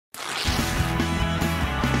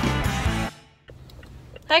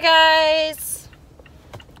Hi guys!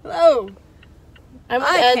 Hello! I'm with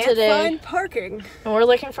Ed today. I can't find parking. And we're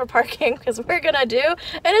looking for parking because we're gonna do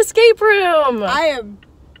an escape room! I am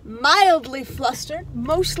mildly flustered,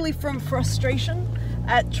 mostly from frustration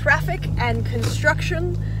at traffic and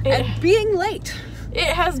construction and being late.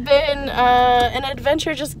 It has been an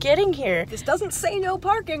adventure just getting here. This doesn't say no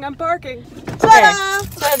parking, I'm parking. Ta-da!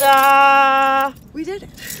 Okay. Ta-da! We did it.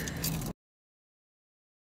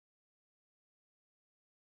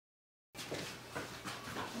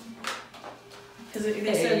 Because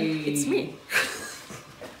they said, it's me.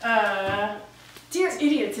 Dear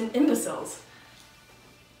idiots and imbeciles.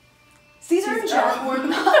 Caesar and Jared were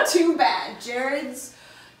not too bad. Jared's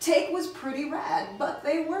take was pretty rad, but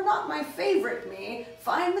they were not my favorite me.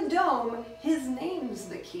 Find the dome, his name's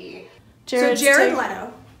the key. Jared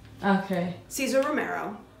Leto. Okay. Caesar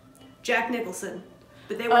Romero. Jack Nicholson.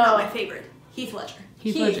 But they were not my favorite. Heath Ledger.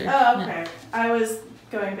 Heath Ledger. Oh, okay. Yeah. I was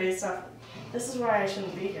going based off. This is why I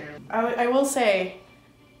shouldn't be here. I will say,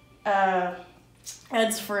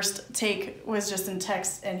 Ed's first take was just in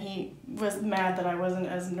text, and he was mad that I wasn't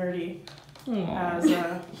as nerdy as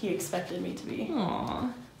he expected me to be.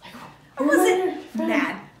 Aww. I wasn't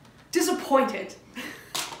mad. Disappointed.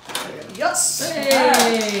 Yes!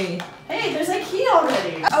 Hey! Hey, there's a key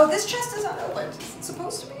already! Oh, this chest is unopened. Is it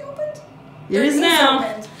supposed to be opened? It is now.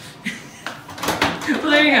 Opened.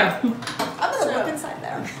 Well, there you go. I'm gonna look inside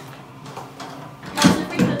there.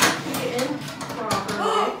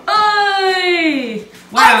 Hey!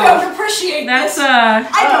 Wow. I don't appreciate this.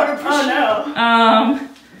 I don't appreciate Oh no.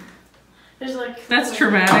 There's like... That's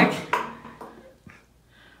traumatic.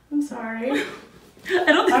 I'm sorry. I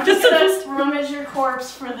don't think I'm just gonna rummage your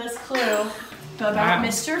corpse for this clue about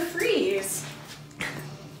Mr. Freeze. Do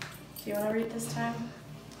you want to read this time?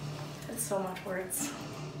 It's so much words.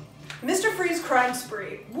 Mr. Freeze crime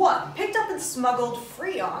spree. 1. Picked up and smuggled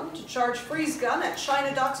Freon to charge Freeze gun at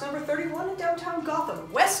China Docks number 31 in downtown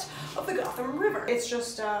Gotham, west of the Gotham River. It's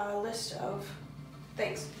just a list of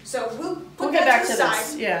things. So we'll get back to the side.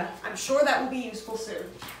 this. Yeah. I'm sure that will be useful soon.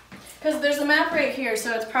 Because there's a map right here,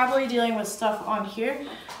 so it's probably dealing with stuff on here.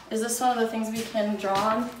 Is this one of the things we can draw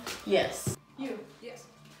on? Yes. You. Yes.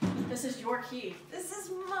 This is your key. This is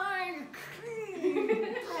my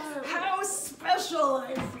key. How special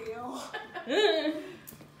I feel. All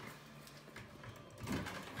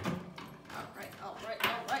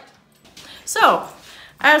right. So,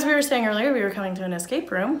 as we were saying earlier, we were coming to an escape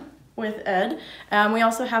room with Ed. We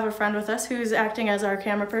also have a friend with us who's acting as our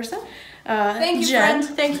camera person. Thank you, Jen.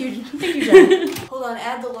 friend. Thank you, Jen. Hold on,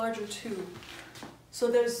 add the larger 2. So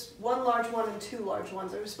there's 1 large one and 2 large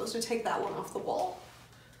ones. I was supposed to take that one off the wall.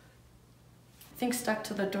 I think stuck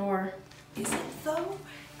to the door. Is it though?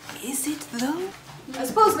 Is it though? I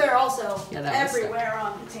suppose they're also everywhere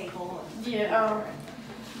on the table. Yeah,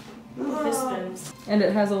 oh. This spins. And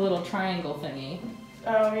it has a little triangle thingy.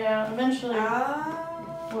 Oh yeah, eventually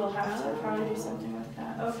we'll have to probably do something like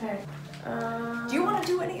that. Okay. Do you want to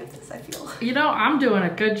do any of this, I feel? You know, I'm doing a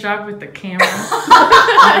good job with the camera.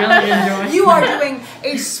 I really enjoy it. You are doing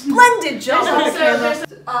a splendid job with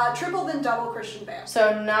the Also, camera. Triple then double Christian Bale.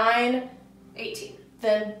 So 9, 18.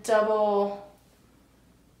 then double...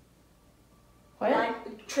 What? 9,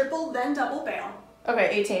 triple then double Bale. Okay,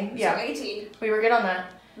 18. Yeah. So 18. We were good on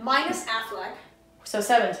that. Minus Affleck. So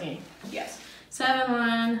 17. Yes. 7,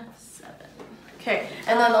 1, 7. Okay,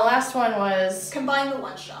 and then the last one was... Combine the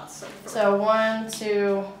one shots. So 1,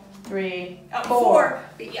 2, 3, 4.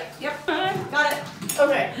 Yep. Got it.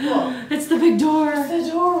 Okay, cool. It's the big door. The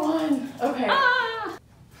door one. Okay.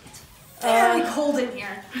 It's very cold in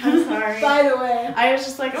here. I'm sorry. By the way. I was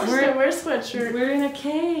just like, oh shit, where's sweatshirt? We're in a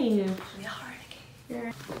cave. We are in a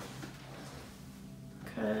cave.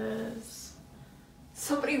 Because...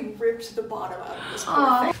 Somebody ripped the bottom out of this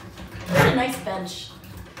Aw. There's a nice bench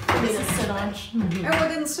for me to sit on. I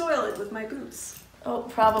didn't soil it with my boots. Oh,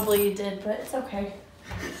 probably you did, but it's okay.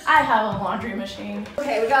 I have a laundry machine.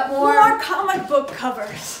 Okay, we got more comic book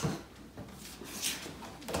covers.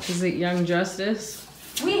 Is it Young Justice?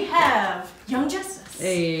 We have Young Justice.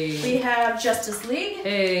 Hey. We have Justice League.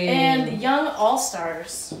 Hey. And Young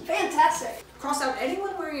All-Stars. Fantastic. Cross out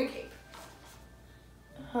anyone wearing a cape.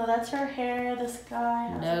 Oh, that's her hair, this guy.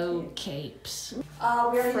 No capes. We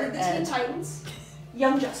already For did the Ed. Teen Titans.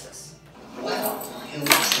 Young Justice. Well, it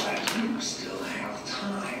looks like you still have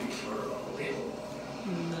time for a little.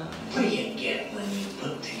 No. What do you get when you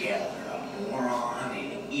put together a moron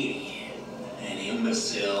and an idiot, an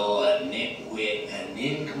imbecile, a nitwit, a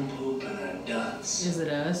nincompoop, and a dunce? Is it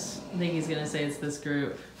us? I think he's gonna say it's this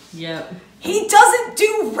group. Yep. He doesn't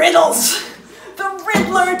do riddles! The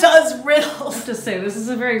Riddler does riddles! riddles. I have to say, this is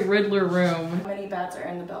a very Riddler room. How many bats are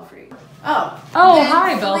in the belfry? Oh. Oh, Then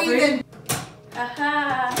hi, 3, Belfry. then-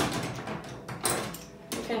 Aha.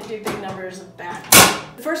 You can do big numbers of bats.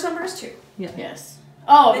 The first number is 2. Yeah. Yes.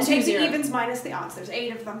 Oh, Then 2 take the 0. evens minus the odds. There's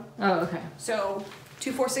 8 of them. Oh, okay. So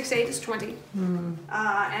 2, 4, 6, 8 is 20.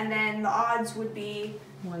 And then the odds would be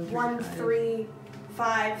 1, 3,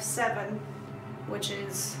 5, 7, which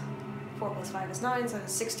is 4 plus 5 is 9, so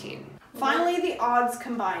that's 16. Finally, the odds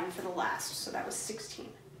combined for the last, so that was 16.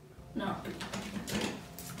 No.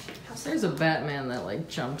 There's a Batman that like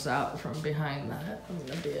jumps out from behind that. I'm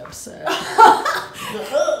gonna be upset.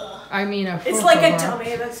 I mean, It's like a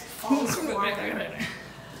dummy that falls forward.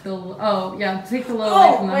 Oh yeah, take the low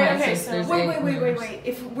away from the high. okay, since so there's 8 numbers.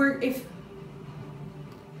 Wait.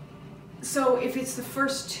 So if it's the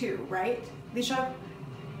first 2, right? Lisha,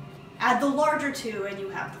 add the larger 2 and you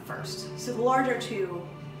have the first. So the larger 2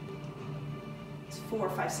 is 4,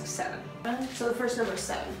 5, 6, 7. So the first number is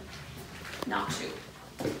 7, not 2.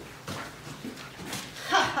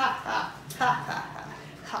 Ha.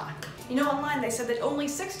 You know, online they said that only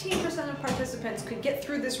 16% of participants could get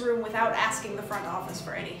through this room without asking the front office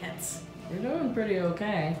for any hints. You're doing pretty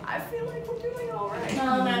okay. I feel like we're doing all right.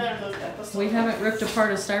 No, neither of those episodes. We haven't ripped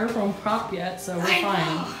apart a styrofoam prop yet, so we're I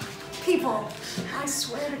fine. know. People, I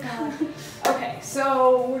swear to God. Okay,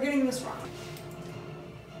 so we're getting this wrong.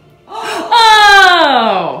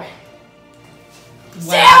 Oh!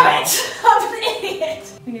 Damn it! I'm an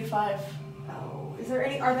idiot. We need 5. Oh, are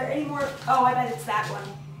there any more? Oh, I bet it's that one.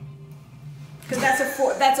 Because that's a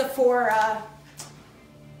 4. That's a 4.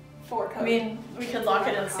 4 code. I mean, we could lock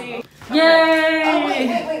it and see. Yay! Oh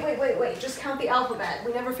wait. Just count the alphabet.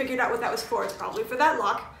 We never figured out what that was for. It's probably for that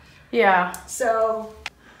lock. Yeah. So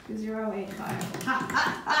 0, 8,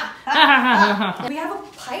 5. We have a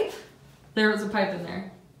pipe. There was a pipe in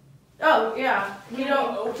there. Oh, yeah. We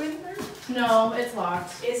don't open them. No, it's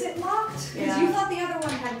locked. Is it locked? Because Yeah. you thought the other one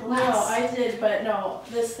had glass. No, I did, but no.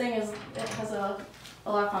 This thing it has a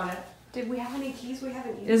lock on it. Did we have any keys we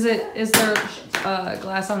haven't used? Is there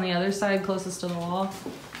glass on the other side closest to the wall?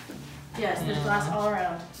 Yes, there's Yeah. glass all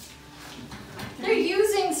around. They're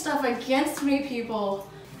using stuff against me, people.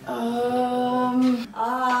 I'm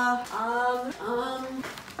not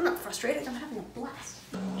frustrated. I'm having a blast.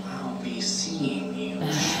 I'll be seeing you.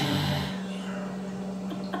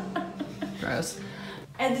 Gross.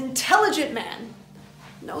 An intelligent man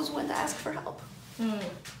knows when to ask for help.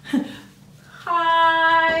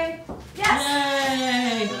 Hi. Yes.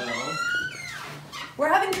 Yay! Well, We're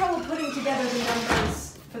having trouble putting together the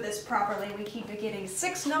numbers for this properly. We keep getting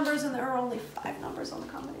 6 numbers and there are only 5 numbers on the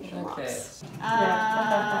combination box.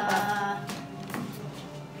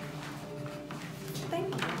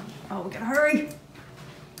 Thank you. Oh, we gotta hurry.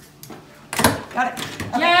 Got it.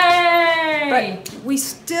 Okay. Yay! But we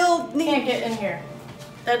still Can't need. get in here.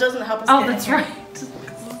 That doesn't help us Oh, get in that's here. right.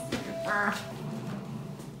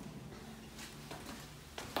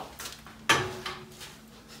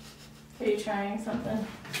 Are you trying something?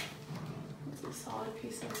 It's a solid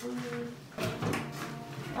piece of wood.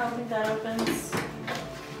 I don't think that opens.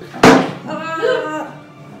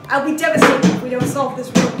 I'll be devastated if we don't solve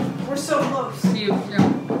this room. We're so close.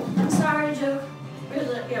 I'm sorry, Joe.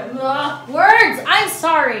 Words! I'm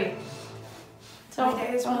sorry! Don't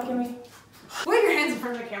give me. Wave your hands in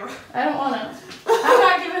front of the camera. I don't want to. I'm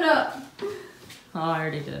not giving up. Oh, I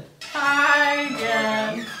already did. Hi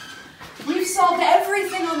again. We've solved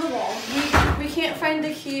everything on the wall. We can't find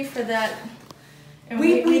the key for that. And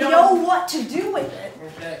We don't know what to do with it.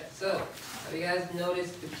 Okay, so have you guys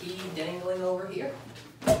noticed the key dangling over here?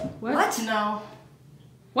 What? No.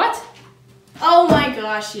 What? Oh my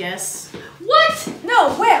gosh, yes. What?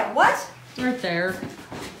 No, where? What? Right there.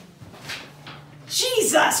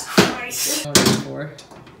 Jesus Christ! What is it for?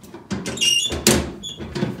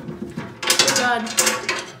 Oh god.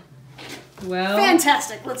 Well,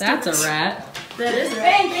 Fantastic. Let's that's do a this. rat. That is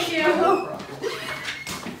right. Thank you.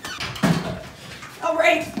 All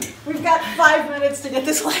right, we've got 5 minutes to get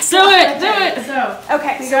this last Do one. it! Do it! So,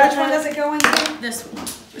 Okay, We so got which one that. does it go into? this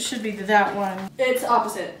should be that one. It's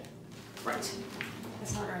opposite. Right.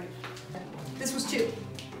 That's not right. This was 2.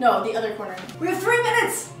 No, the other corner. We have 3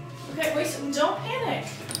 minutes. Okay, wait, so don't panic.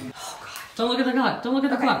 Oh God. Don't look at the clock. Don't look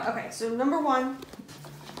at the clock. Okay, so number 1.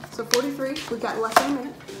 So 43. We've got less than a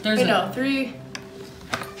minute. There's Wait, a, no, 3.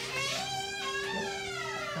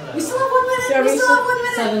 We still have 1 minute. So we still have 1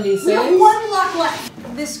 minute. 76. We have 1 lock left.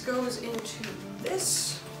 This goes into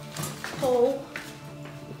this hole.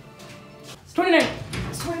 It's 29.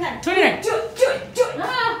 It's 29. 29. Do it. Do it. Do it.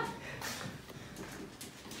 Ah!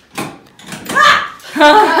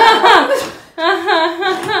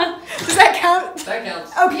 Does that count? That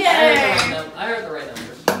counts. Okay. I heard the right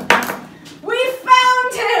numbers. We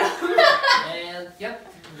found him! And,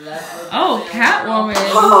 yep. That's what Oh, Catwoman.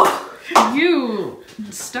 Oh, You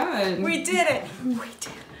stud. we did it. We did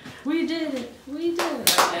it. We did it. We did it.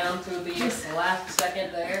 Down to the last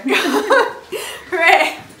second there.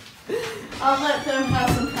 Hooray. I'll let them have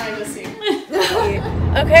some privacy.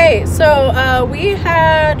 Okay, so we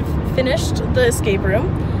had finished the escape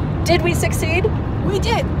room. Did we succeed? We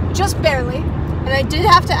did, just barely. And I did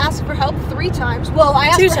have to ask for help 3 times. Well, I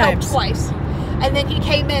asked 2 for times. help twice. And then he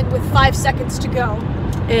came in with 5 seconds to go.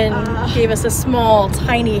 And gave us a small,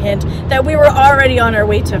 tiny hint that we were already on our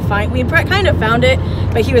way to find. We kind of found it,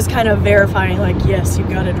 but he was kind of verifying, like, yes, you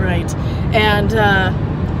got it right. And,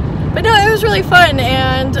 but no, it was really fun,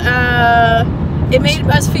 and it made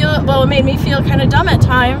us feel, well, it made me feel kind of dumb at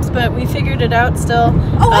times, but we figured it out still.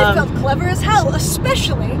 Oh, I felt clever as hell,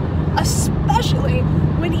 especially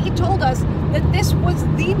when he told us that this was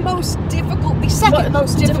the second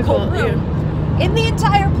most difficult room in the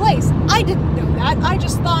entire place. I didn't know that. I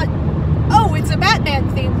just thought, oh, it's a Batman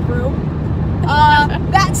themed room.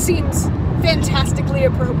 That seems fantastically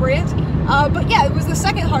appropriate. But yeah, it was the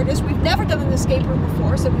second hardest. We've never done an escape room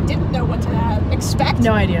before, so we didn't know what to expect.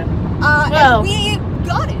 No idea. And we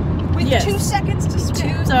got it with Yes. 2 seconds to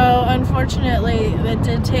spare. So, unfortunately, it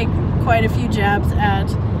did take quite a few jabs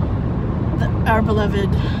at our beloved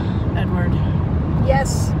Edward.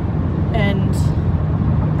 Yes. And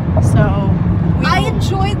so I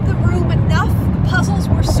enjoyed the room enough, the puzzles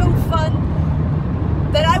were so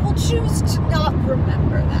fun, that I will choose to not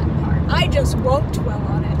remember that part. I just won't dwell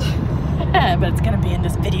on it. but it's gonna be in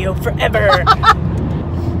this video forever.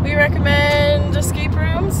 We recommend escape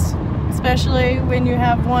rooms, especially when you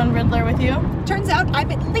have one Riddler with you. Turns out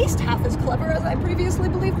I'm at least half as clever as I previously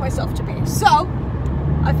believed myself to be. So,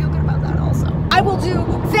 I feel good about that also. I will do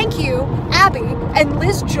thank you, Abby and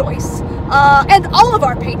Liz Joyce, and all of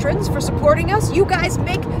our patrons for supporting us. You guys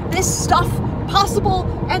make this stuff possible,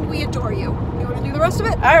 and we adore you. You want to do the rest of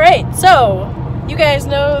it? All right, so you guys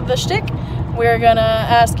know the shtick. We're gonna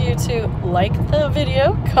ask you to like the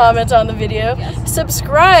video, comment on the video,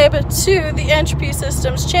 subscribe to the Entropy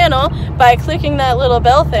Systems channel by clicking that little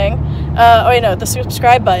bell thing. The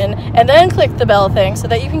subscribe button, and then click the bell thing so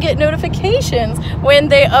that you can get notifications when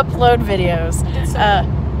they upload videos.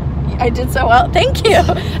 I did so well. Thank you.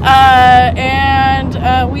 And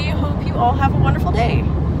we hope you all have a wonderful day.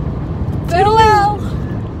 Farewell!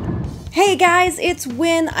 Hey guys, it's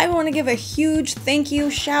Win. I want to give a huge thank you,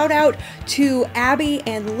 shout out to Abby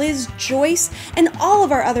and Liz Joyce and all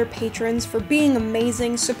of our other patrons for being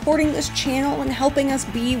amazing, supporting this channel, and helping us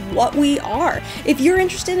be what we are. If you're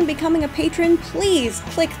interested in becoming a patron, please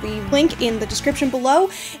click the link in the description below.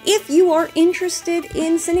 If you are interested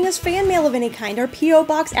in sending us fan mail of any kind, our P.O.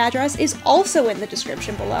 Box address is also in the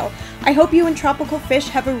description below. I hope you and Tropical Fish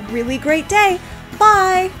have a really great day.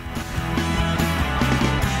 Bye!